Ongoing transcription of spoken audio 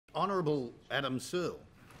Honourable Adam Searle.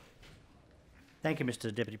 Thank you,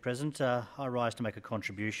 Mr Deputy President. I rise to make a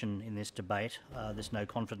contribution in this debate, this no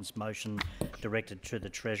confidence motion directed to the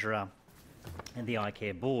Treasurer and the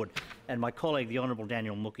iCare Board. And my colleague, the Honourable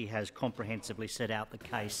Daniel Mookhey, has comprehensively set out the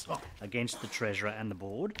case against the Treasurer and the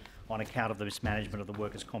Board on account of the mismanagement of the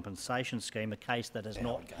Workers' Compensation Scheme, a case that has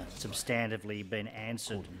not substantively been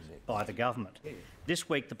answered by the government. This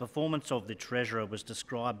week, the performance of the Treasurer was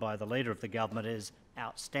described by the Leader of the Government as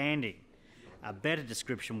outstanding. A better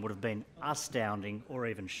description would have been astounding or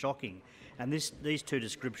even shocking. And these two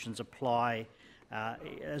descriptions apply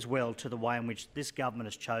as well to the way in which this government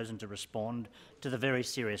has chosen to respond to the very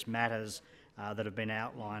serious matters that have been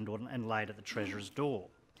outlined and laid at the Treasurer's door.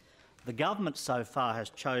 The government so far has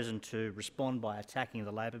chosen to respond by attacking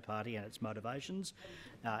the Labor Party and its motivations,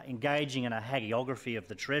 engaging in a hagiography of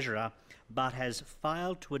the Treasurer, but has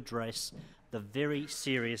failed to address the very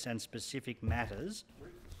serious and specific matters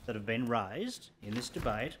that have been raised in this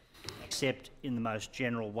debate, except in the most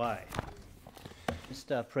general way.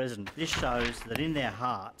 Mr President, this shows that in their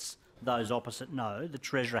hearts, those opposite know the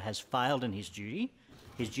Treasurer has failed in his duty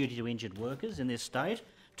to injured workers in this state,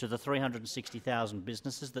 to the 360,000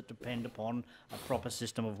 businesses that depend upon a proper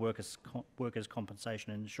system of workers'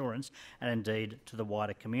 compensation and insurance, and indeed to the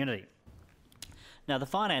wider community. Now, the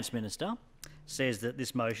Finance Minister says that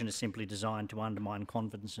this motion is simply designed to undermine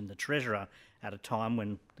confidence in the Treasurer at a time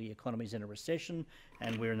when the economy is in a recession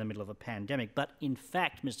and we're in the middle of a pandemic. But in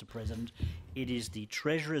fact, Mr President, it is the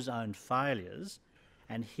Treasurer's own failures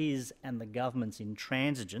and his and the government's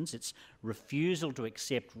intransigence, its refusal to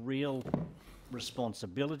accept real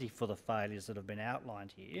responsibility for the failures that have been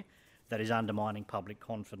outlined here, that is undermining public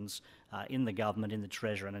confidence in the government, in the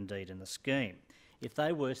Treasurer and indeed in the scheme. If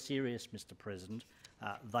they were serious, Mr President,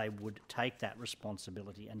 they would take that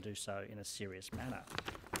responsibility and do so in a serious manner.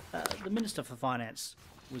 The Minister for Finance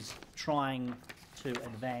was trying to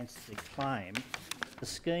advance the claim that the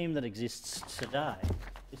scheme that exists today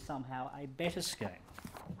is somehow a better scheme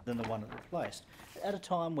than the one it replaced, at a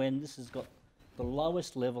time when this has got the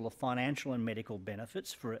lowest level of financial and medical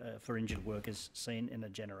benefits for injured workers seen in a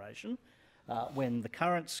generation, when the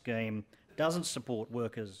current scheme doesn't support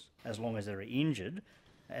workers as long as they're injured.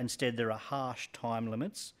 Instead, there are harsh time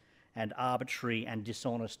limits and arbitrary and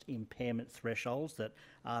dishonest impairment thresholds that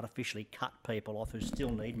artificially cut people off who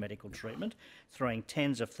still need medical treatment, throwing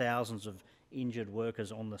tens of thousands of injured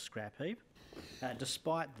workers on the scrap heap.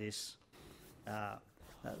 Despite this,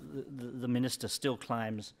 the Minister still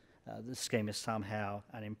claims the scheme is somehow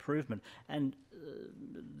an improvement. And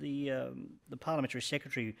the Parliamentary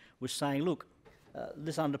Secretary was saying, look,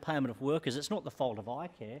 this underpayment of workers, it's not the fault of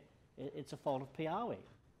iCare, it's a fault of Perrottet.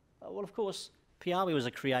 Well, of course, Perrottet was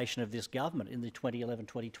a creation of this government in the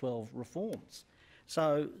 2011-2012 reforms.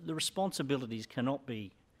 So the responsibilities cannot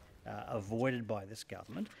be avoided by this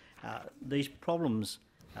government. These problems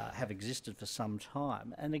have existed for some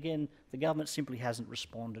time. And again, the government simply hasn't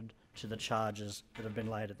responded to the charges that have been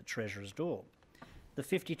laid at the Treasurer's door. The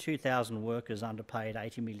 52,000 workers underpaid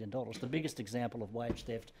 $80 million, the biggest example of wage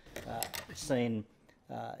theft seen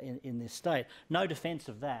in this state. No defence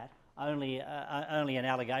of that. Only an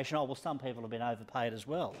allegation, oh, well, some people have been overpaid as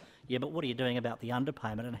well. Yeah, but what are you doing about the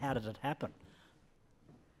underpayment and how did it happen?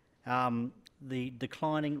 The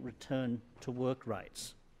declining return to work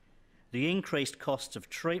rates, the increased costs of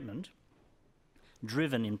treatment,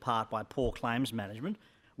 driven in part by poor claims management,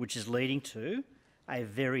 which is leading to a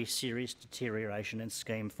very serious deterioration in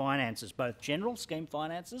scheme finances, both general scheme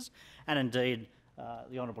finances and indeed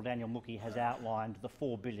the Honourable Daniel Mookhey has outlined the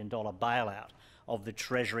 $4 billion bailout of the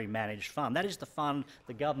Treasury managed fund. That is the fund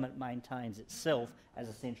the government maintains itself as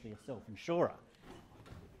essentially a self-insurer,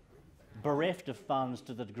 bereft of funds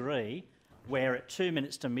to the degree where at 2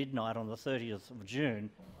 minutes to midnight on the 30th of June,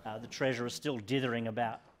 the Treasurer is still dithering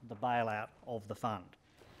about the bailout of the fund.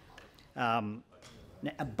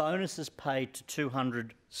 Now, bonuses paid to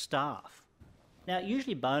 200 staff. Now,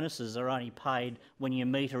 usually bonuses are only paid when you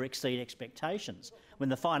meet or exceed expectations, when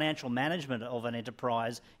the financial management of an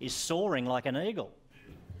enterprise is soaring like an eagle.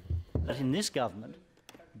 But in this government,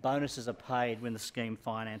 bonuses are paid when the scheme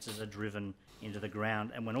finances are driven into the ground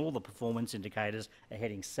and when all the performance indicators are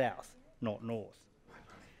heading south, not north.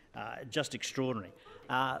 Just extraordinary.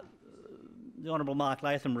 The Honourable Mark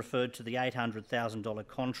Latham referred to the $800,000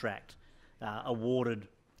 contract awarded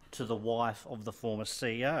to the wife of the former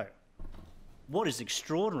CEO. What is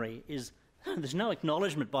extraordinary is there's no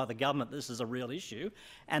acknowledgement by the government this is a real issue,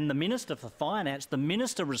 and the Minister for Finance, the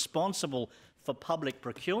Minister responsible for public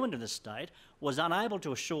procurement in the state, was unable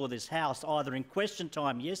to assure this House, either in question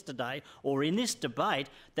time yesterday or in this debate,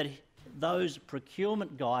 that those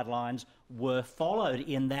procurement guidelines were followed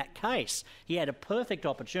in that case. He had a perfect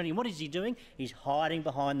opportunity. What is he doing? He's hiding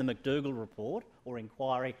behind the McDougall report or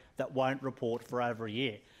inquiry that won't report for over a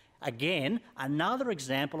year. Again, another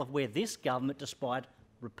example of where this government, despite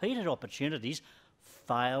repeated opportunities,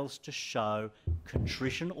 fails to show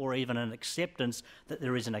contrition or even an acceptance that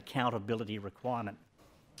there is an accountability requirement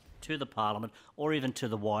to the Parliament or even to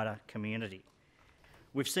the wider community.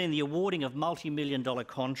 We've seen the awarding of multi-million-dollar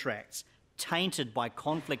contracts tainted by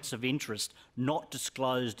conflicts of interest not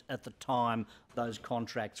disclosed at the time those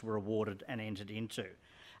contracts were awarded and entered into.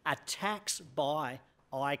 Attacks by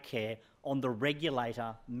iCare on the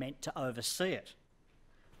regulator meant to oversee it.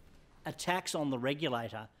 Attacks on the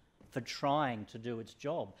regulator for trying to do its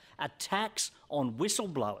job. Attacks on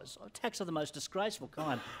whistleblowers, attacks of the most disgraceful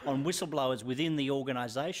kind, on whistleblowers within the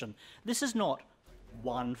organisation. This is not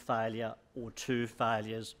one failure or two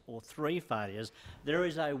failures or three failures. There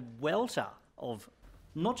is a welter of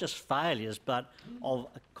not just failures but of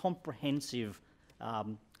a comprehensive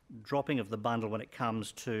dropping of the bundle when it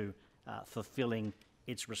comes to fulfilling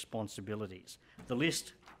its responsibilities. The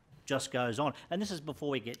list just goes on, and this is before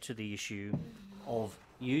we get to the issue of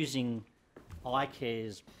using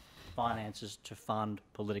iCare's finances to fund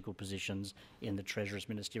political positions in the Treasurer's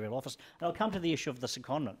ministerial office. And I'll come to the issue of the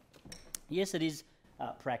secondment. Yes, it is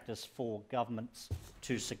practice for governments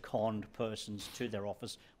to second persons to their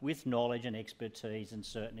office with knowledge and expertise in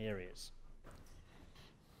certain areas.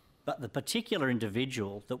 But the particular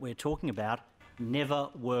individual that we're talking about never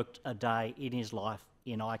worked a day in his life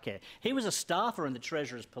in iCare. He was a staffer in the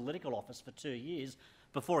Treasurer's political office for 2 years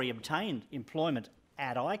before he obtained employment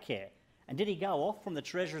at iCare. And did he go off from the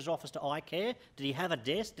Treasurer's office to iCare? Did he have a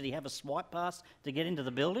desk? Did he have a swipe pass to get into the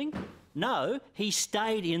building? No, he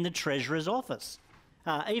stayed in the Treasurer's office.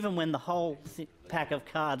 Even when the whole pack of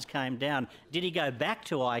cards came down, did he go back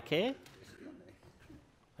to iCare?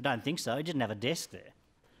 I don't think so. He didn't have a desk there.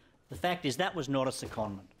 The fact is that was not a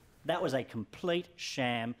secondment. That was a complete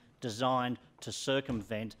sham designed to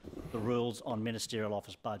circumvent the rules on ministerial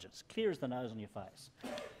office budgets. Clear as the nose on your face.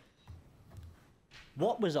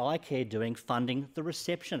 What was iCare doing funding the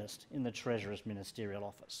receptionist in the Treasurer's ministerial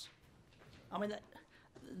office? I mean,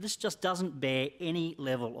 this just doesn't bear any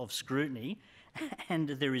level of scrutiny, and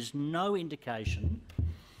there is no indication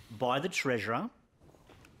by the Treasurer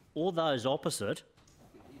or those opposite,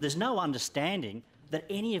 there's no understanding that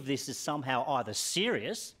any of this is somehow either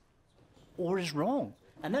serious or is wrong.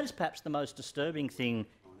 And that is perhaps the most disturbing thing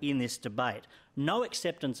in this debate. No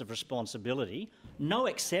acceptance of responsibility, no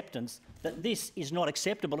acceptance that this is not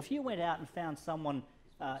acceptable. If you went out and found someone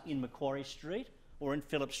in Macquarie Street or in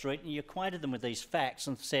Phillip Street and you acquainted them with these facts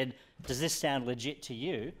and said, does this sound legit to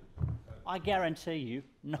you? I guarantee you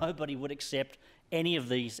nobody would accept any of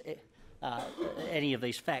these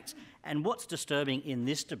facts. And what's disturbing in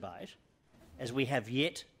this debate is we have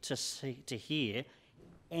yet to hear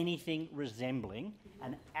anything resembling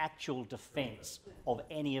an actual defence of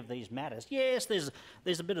any of these matters. Yes,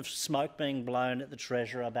 there's a bit of smoke being blown at the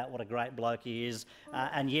Treasurer about what a great bloke he is,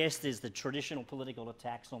 and yes, there's the traditional political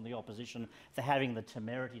attacks on the opposition for having the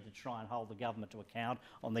temerity to try and hold the government to account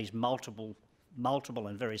on these multiple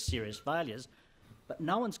and very serious failures. But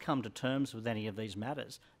no one's come to terms with any of these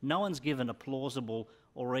matters. No one's given a plausible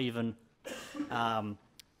or even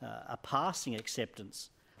a passing acceptance,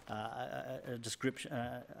 a description,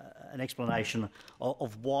 an explanation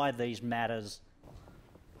of why these matters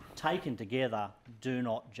taken together do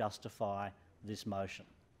not justify this motion.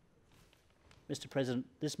 Mr. President,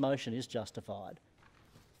 this motion is justified,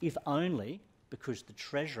 if only because the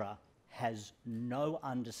Treasurer has no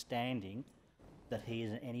understanding that he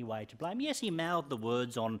is in any way to blame. Yes, he mouthed the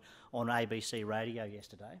words on ABC radio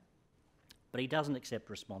yesterday, but he doesn't accept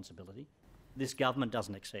responsibility. This government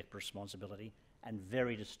doesn't accept responsibility, and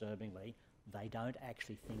very disturbingly, they don't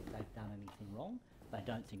actually think they've done anything wrong. They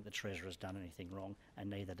don't think the Treasurer's done anything wrong, and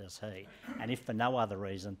neither does he. And if for no other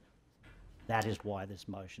reason, that is why this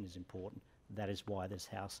motion is important. That is why this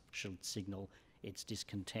House should signal its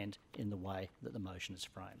discontent in the way that the motion is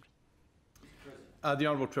framed. The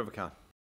Honourable Trevor Carr.